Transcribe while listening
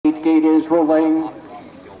gate. Gate is rolling.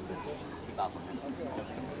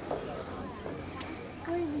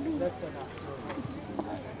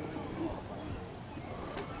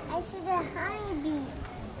 I see the honeybees.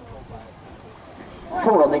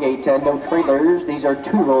 Four on the gate, no trailers. These are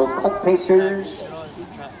two-row colt pacers.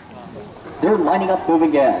 They're lining up,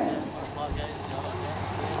 moving in.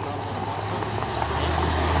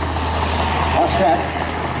 All set.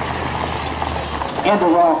 And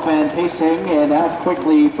they're off and pacing, and out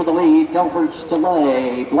quickly for the lead. Delbert's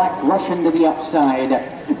Delay. Black Russian to the outside.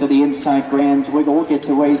 To the inside, Grand's Wiggle gets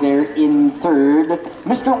away there in third.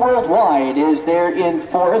 Mr. Worldwide is there in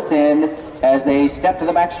fourth, and as they step to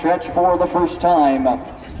the backstretch for the first time,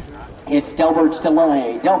 it's Delbert's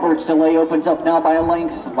Delay. Delbert's Delay opens up now by a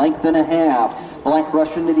length and a half. Black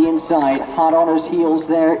Russian to the inside, hot on his heels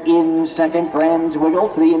there in second. Grand's Wiggle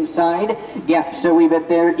to the inside, gaps a wee bit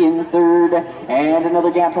there in third, and another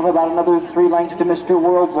gap of about another 3 lengths to Mr.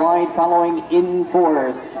 Worldwide following in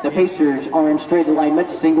fourth. The Pacers are in straight alignment,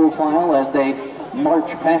 single file as they march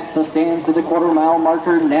past the stands to the quarter-mile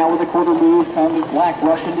marker. Now with a quarter move comes Black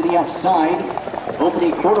Russian to the outside.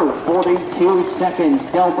 Opening quarter, 42 seconds.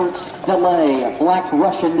 Delbert's Delay. Black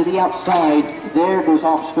Russian to the outside. There goes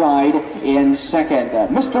off stride in second.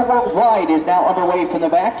 Mr. Worldwide is now underway from the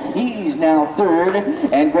back. He's now third.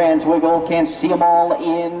 And Grand's Wiggle can't see them all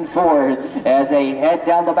in fourth. As they head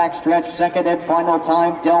down the backstretch, second and final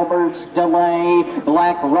time. Delbert's Delay.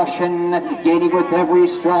 Black Russian gaining with every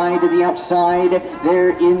stride to the outside.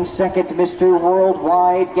 There in second, Mr.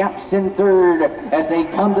 Worldwide. Gaps in third as they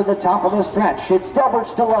come to the top of the stretch. It's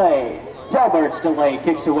Delbert's Delay. Delbert's Delay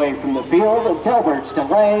kicks away from the field. Delbert's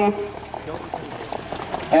Delay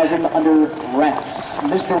has him under wraps.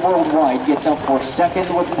 Mr. Worldwide gets up for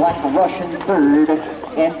second with Black Russian third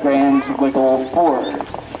and Grand's Wiggle fourth.